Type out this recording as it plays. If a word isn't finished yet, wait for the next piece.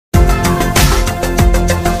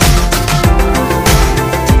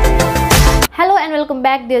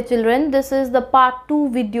Welcome back, dear children. This is the part 2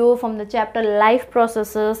 video from the chapter life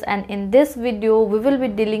processes, and in this video we will be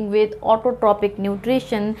dealing with autotrophic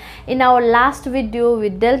nutrition. In our last video we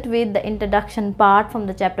dealt with the introduction part from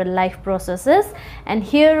the chapter life processes, and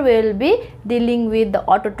here we will be dealing with the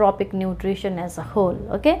autotrophic nutrition as a whole.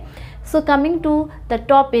 Okay, so coming to the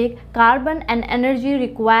topic, carbon and energy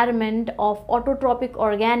requirement of autotrophic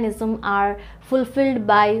organism are fulfilled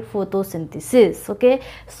by photosynthesis. Okay,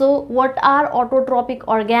 so what are autotrophic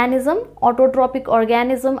organism? Autotrophic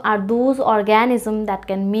organism are those organisms that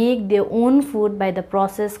can make their own food by the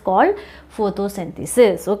process called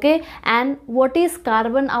photosynthesis. Okay, and what is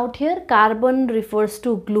carbon out here? Carbon refers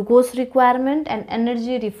to glucose requirement and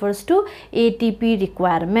energy refers to ATP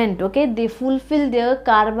requirement. Okay, they fulfill their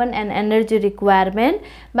carbon and energy requirement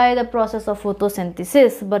by the process of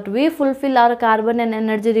photosynthesis, but we fulfill our carbon and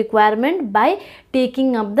energy requirement by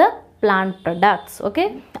taking up the plant products.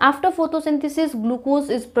 Okay, after photosynthesis glucose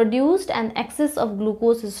is produced and excess of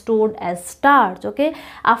glucose is stored as starch. Okay,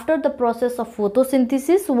 after the process of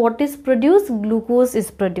photosynthesis, what is produced? Glucose is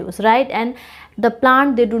produced, right? And the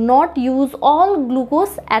plant, they do not use all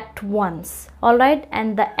glucose at once, all right,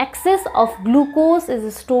 and the excess of glucose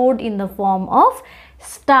is stored in the form of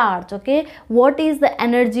starch. Okay, what is the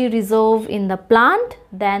energy reserve in the plant?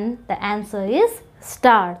 Then the answer is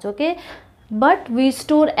starch. Okay, but we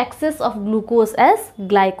store excess of glucose as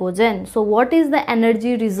glycogen. So what is the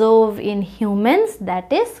energy reserve in humans?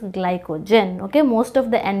 That is glycogen. Okay, most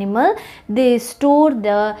of the animal, they store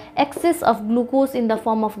the excess of glucose in the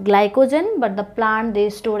form of glycogen, but the plant, they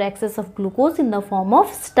store excess of glucose in the form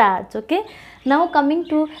of starch. Okay, now coming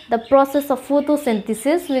to the process of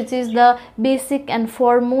photosynthesis, which is the basic and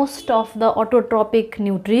foremost of the autotrophic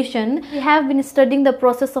nutrition. We have been studying the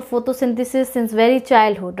process of photosynthesis since very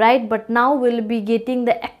childhood, right? But now we'll be getting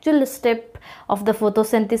the actual step of the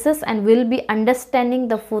photosynthesis and we'll be understanding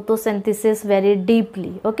the photosynthesis very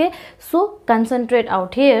deeply. Okay, so concentrate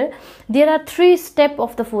out here. There are 3 steps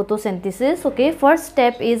of the photosynthesis. Okay, first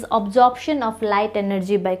step is absorption of light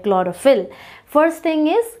energy by chlorophyll. First thing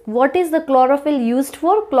is, what is the chlorophyll used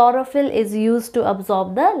for? Chlorophyll is used to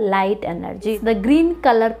absorb the light energy. The green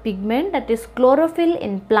color pigment, that is chlorophyll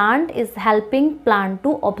in plant, is helping plant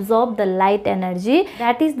to absorb the light energy.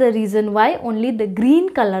 That is the reason why only the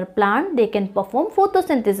green color plant, they can perform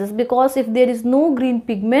photosynthesis, because if there is no green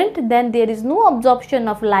pigment, then there is no absorption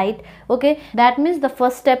of light. Okay, that means the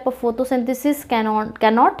first step of photosynthesis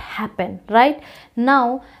cannot happen, right?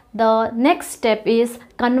 Now the next step is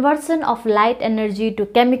conversion of light energy to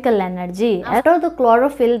chemical energy. After the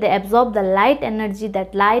chlorophyll, they absorb the light energy.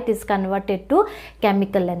 That light is converted to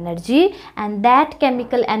chemical energy, and that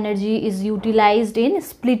chemical energy is utilized in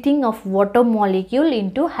splitting of water molecule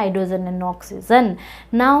into hydrogen and oxygen.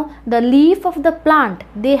 Now the leaf of the plant,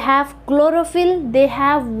 they have chlorophyll, they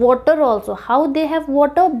have water also. How they have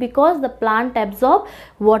water? Because the plant absorb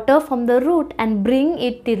water from the root and bring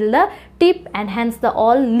it till the tip, and hence the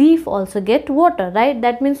all leaf also get water, right?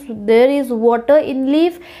 That means there is water in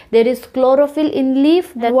leaf, there is chlorophyll in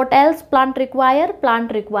leaf. Then what else plant require?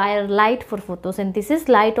 Plant require light for photosynthesis.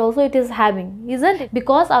 Light also it is having, isn't it?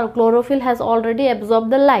 Because our chlorophyll has already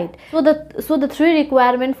absorbed the light. So the 3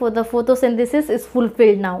 requirement for the photosynthesis is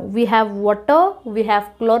fulfilled now. We have water, we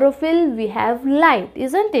have chlorophyll, we have light,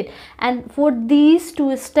 isn't it? And for these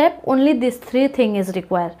 2 steps, only these 3 things is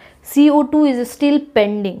required. CO2 is still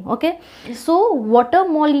pending. Okay, so water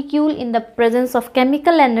molecule in the presence of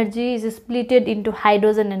chemical energy is split into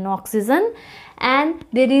hydrogen and oxygen, and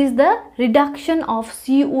there is the reduction of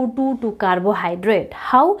CO2 to carbohydrate.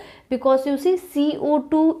 How? Because you see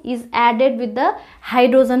CO2 is added with the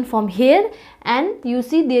hydrogen from here, and you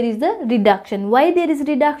see there is the reduction. Why there is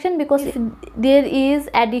reduction? Because if there is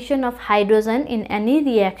addition of hydrogen in any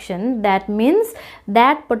reaction, that means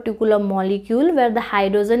that particular molecule where the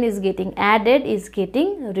hydrogen is getting added is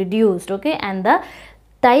getting reduced. Okay, and the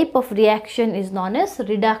type of reaction is known as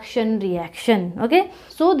reduction reaction. Okay,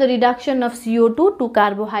 so the reduction of CO2 to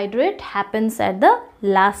carbohydrate happens at the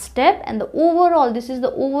last step, and the overall, this is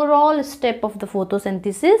the overall step of the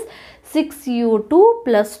photosynthesis. 6CO2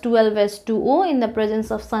 plus 12H2O in the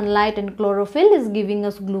presence of sunlight and chlorophyll is giving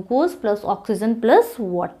us glucose plus oxygen plus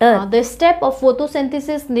water. Now, the step of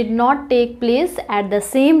photosynthesis did not take place at the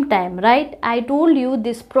same time, right? I told you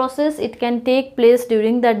this process, it can take place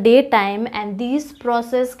during the daytime, and this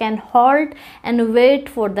process can halt and wait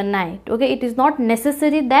for the night. Okay, it is not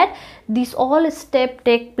necessary that these all steps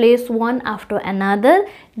take place one after another.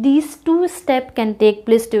 These 2 steps can take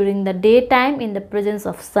place during the daytime in the presence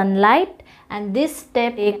of sunlight, and this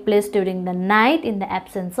step take place during the night in the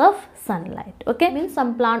absence of sunlight. Okay, means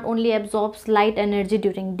some plant only absorbs light energy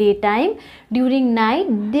during daytime. During night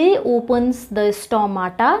they opens the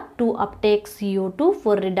stomata to uptake CO2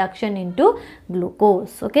 for reduction into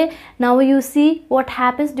glucose. Okay, now you see what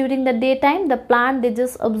happens during the daytime. The plant, they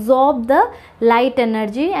just absorb the light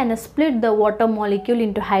energy and split the water molecule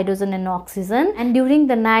into hydrogen and oxygen, and during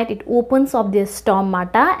the night it opens up the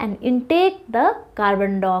stomata and intake the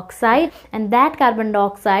carbon dioxide, and that carbon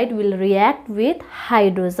dioxide will react with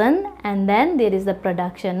hydrogen, and then there is the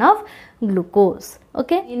production of glucose.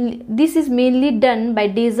 Okay, this is mainly done by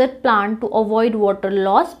desert plant to avoid water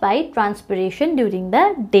loss by transpiration during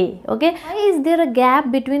the day. Okay, why is there a gap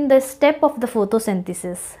between the step of the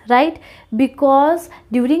photosynthesis, right? Because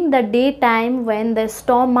during the daytime when the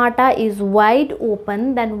stomata is wide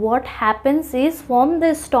open, then what happens is from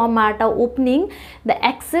the stomata opening the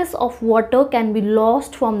excess of water can be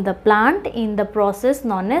lost from the plant in the process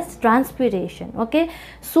known as transpiration. Okay,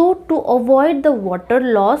 so to avoid the water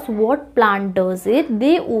loss, what plant does is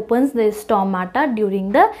they opens the stomata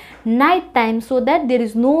during the night time, so that there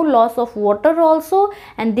is no loss of water also,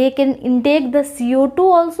 and they can intake the CO2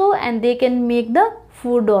 also, and they can make the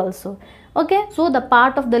food also. Okay, so the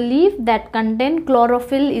part of the leaf that contain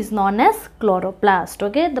chlorophyll is known as chloroplast.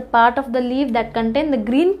 Okay, the part of the leaf that contain the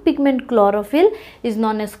green pigment chlorophyll is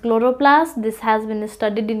known as chloroplast. This has been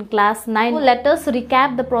studied in class 9. So let us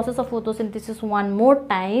recap the process of photosynthesis one more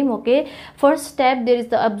time. Okay, first step, there is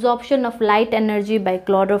the absorption of light energy by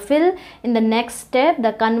chlorophyll. In the next step,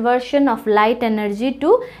 the conversion of light energy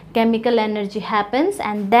to chemical energy happens,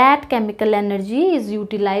 and that chemical energy is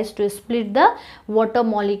utilized to split the water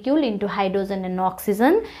molecule into hydrogen and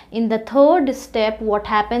oxygen. In the third step, what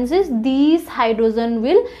happens is these hydrogen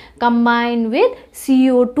will combine with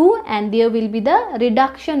CO2, and there will be the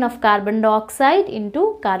reduction of carbon dioxide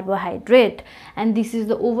into carbohydrate, and this is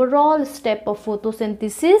the overall step of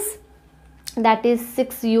photosynthesis. That is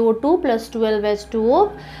 6CO2 plus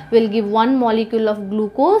 12H2O will give 1 molecule of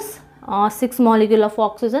glucose, 6 molecule of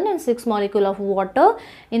oxygen, and 6 molecule of water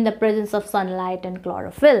in the presence of sunlight and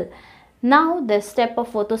chlorophyll. Now the step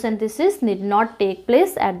of photosynthesis need not take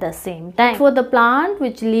place at the same time. For the plant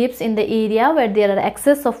which lives in the area where there are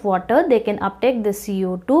excess of water, they can uptake the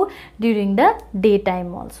CO2 during the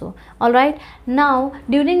daytime also. Alright, now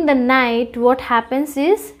during the night what happens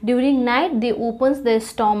is, during night they opens the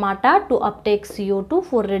stomata to uptake CO2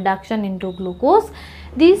 for reduction into glucose.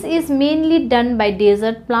 This is mainly done by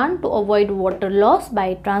desert plant to avoid water loss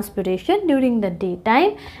by transpiration during the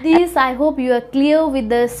daytime. This, I hope you are clear with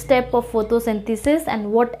the step of photosynthesis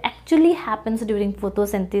and what actually happens during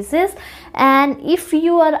photosynthesis. And if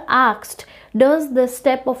you are asked, does the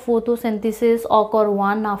step of photosynthesis occur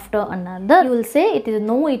one after another, you will say it is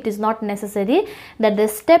no, it is not necessary that the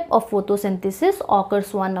step of photosynthesis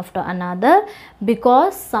occurs one after another,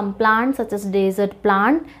 because some plants such as desert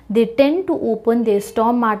plant, they tend to open their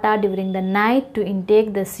stomata during the night to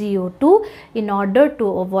intake the CO2 in order to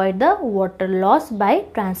avoid the water loss by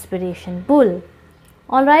transpiration pool.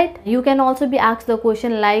 Alright, you can also be asked the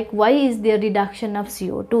question like, why is there reduction of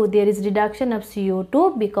CO2? There is reduction of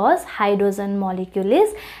CO2 because hydrogen molecule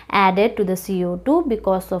is added to the CO2,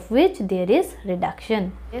 because of which there is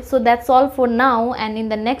reduction. Okay, so that's all for now, and in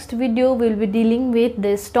the next video we'll be dealing with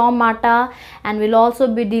the stomata, and we'll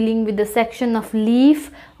also be dealing with the section of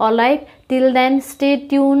leaf. Alright, till then stay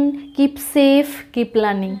tuned, keep safe, keep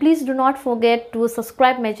learning. Please do not forget to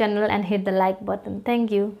subscribe my channel and hit the like button.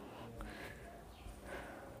 Thank you.